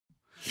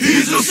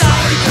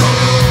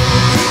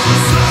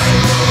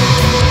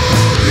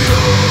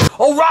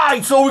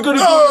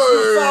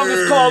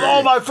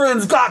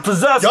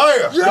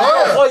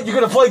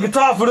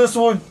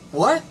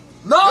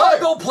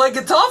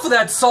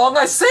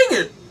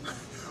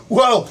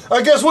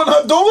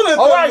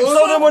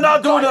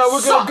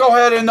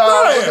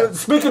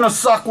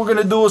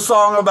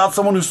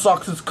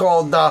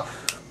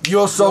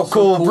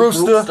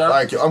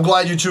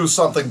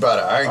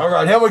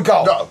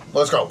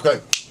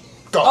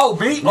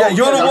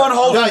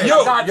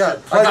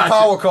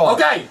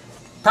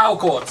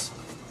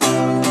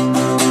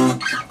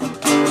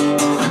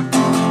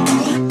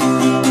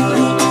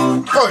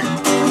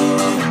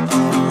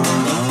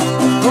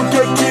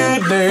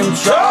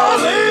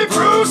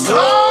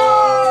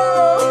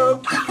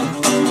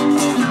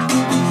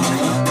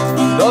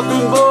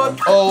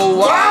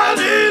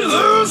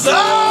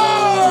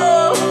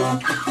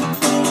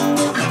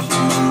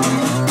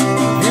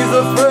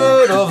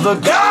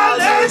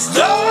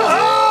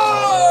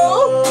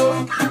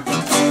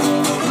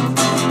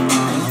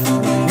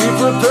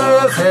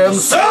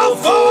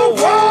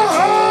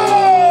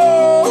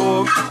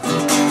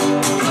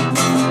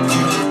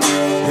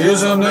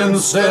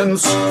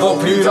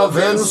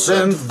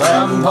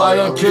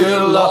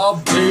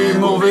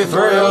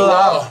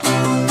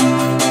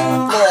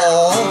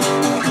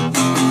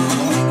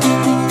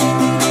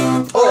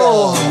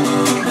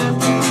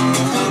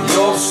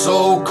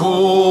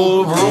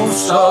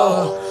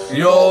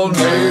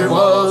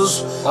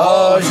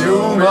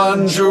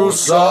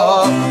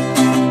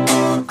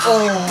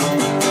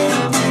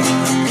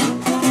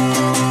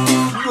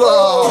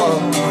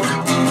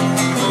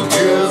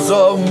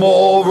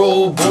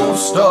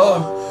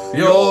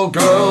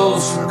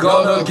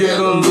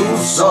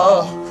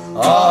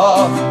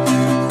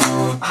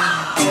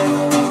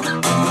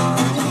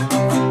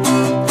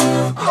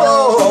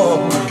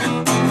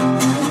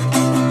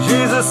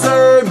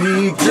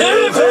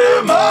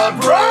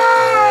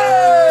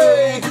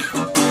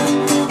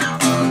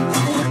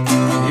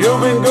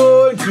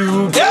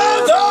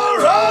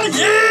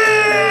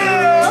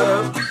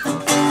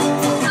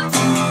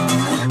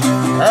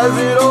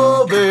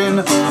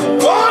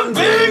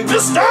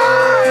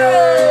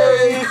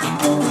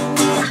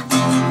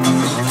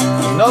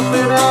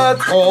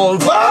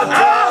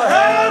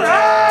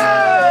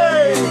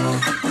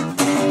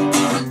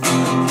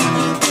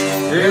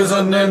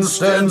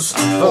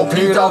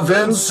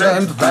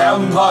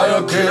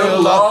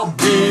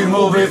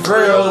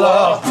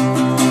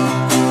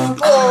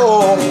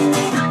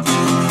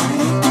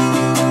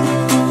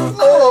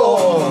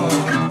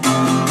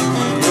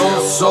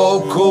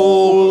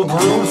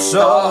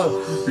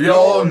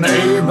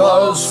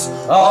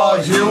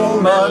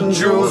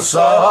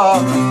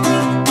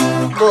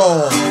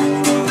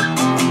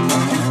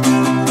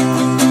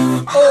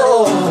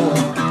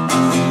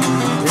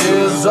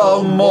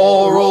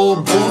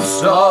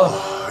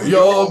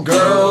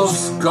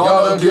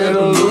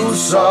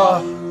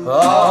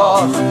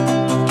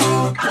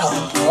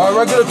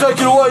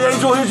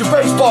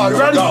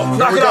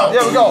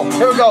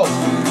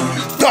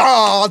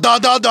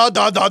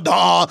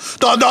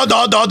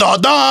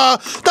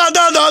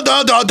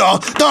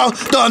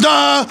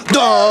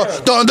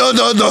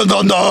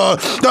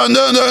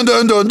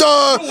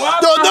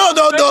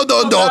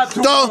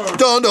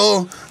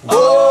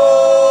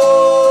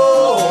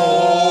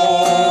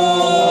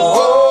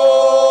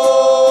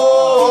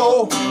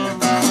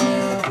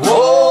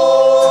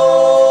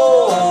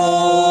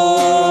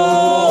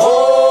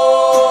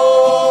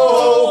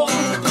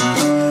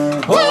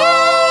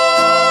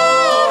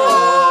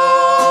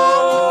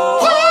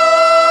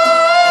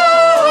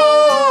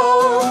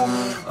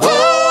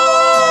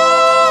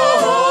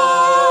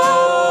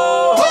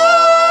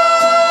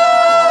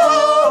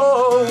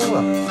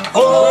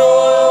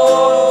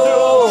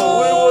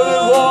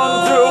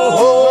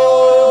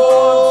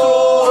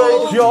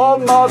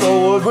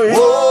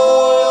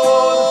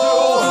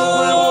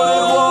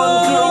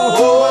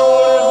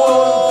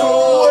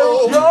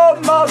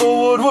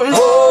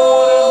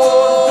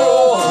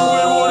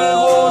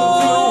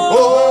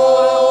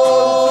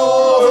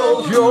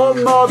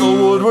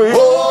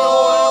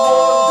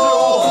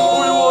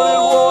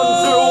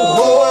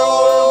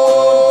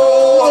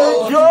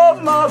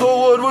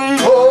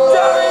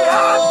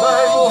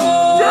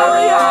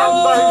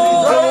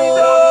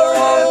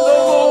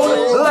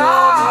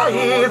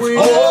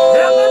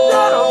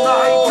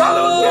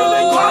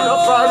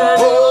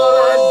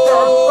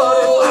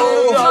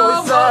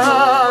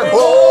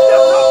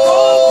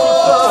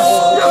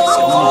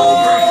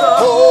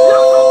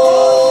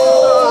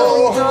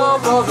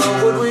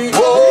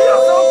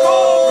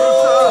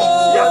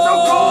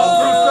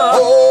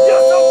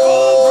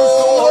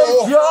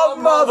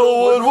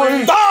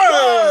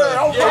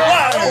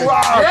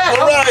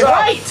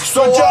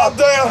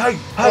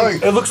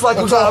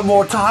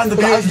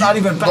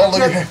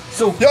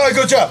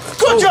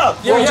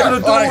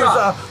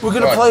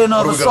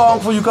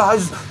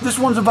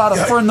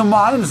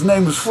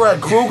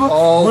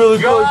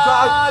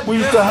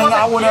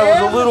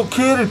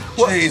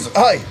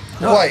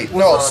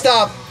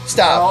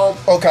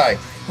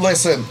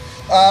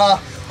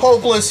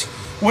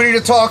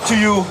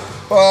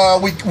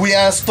we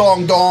asked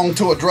Dong Dong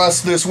to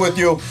address this with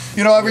you.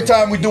 You know, every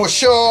time we do a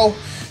show,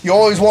 you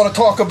always want to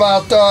talk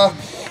about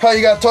how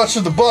you got touched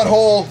in the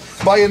butthole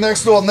by your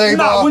next door neighbor.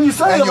 Nah, when you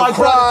say and it you like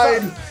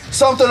cried. that,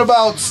 Something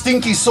about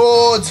stinky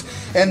swords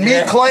and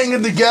meat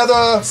clanging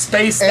together.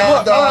 Spaced and,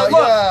 out.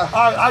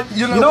 yeah.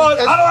 You know what?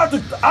 I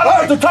don't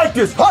have to take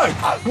this. Hey,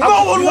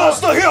 no one wants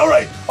to hear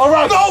it. All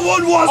right. No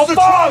one wants to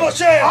try a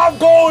chance. I'm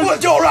going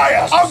with your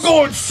ass. I'm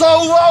going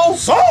solo.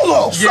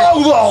 Solo. Yeah.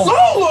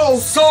 Solo.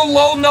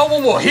 Solo, no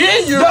one will hear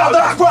you. Yeah,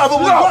 that's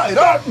probably right.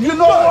 Huh? You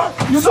know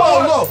what? You know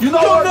Solo. what? You know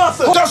what?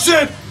 Nothing. That's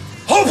it.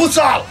 Hopeful.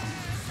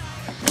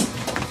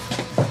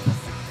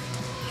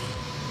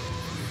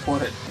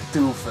 What a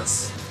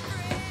doofus.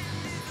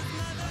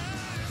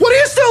 What are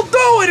you still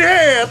doing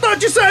here? I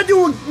thought you said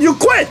you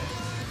quit.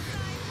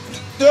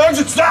 The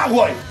exit's that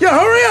way. Yeah,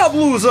 hurry up,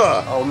 loser.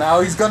 Oh,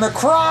 now he's gonna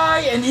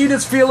cry and eat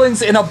his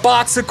feelings in a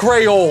box of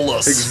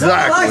Crayolas.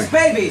 Exactly. Nice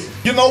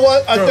babies. You know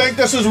what? I think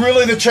this is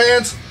really the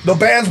chance the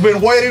band's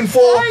been waiting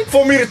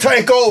for me to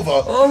take over.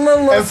 A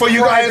little And for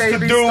you guys to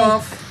crybaby do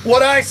stuff.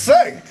 what I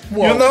say.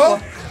 Whoa, you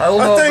know? I don't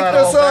know think about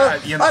that's all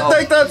that, you know. I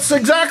think that's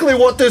exactly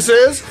what this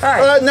is.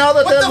 Hey. Now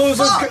that What they're the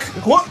losing.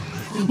 fuck? What?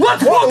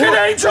 Let's book an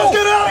angel! Let's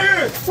get out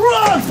of here!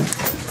 Run!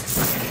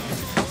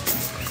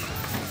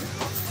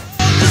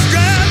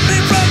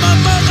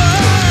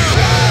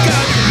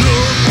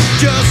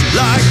 Just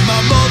like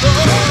my mother.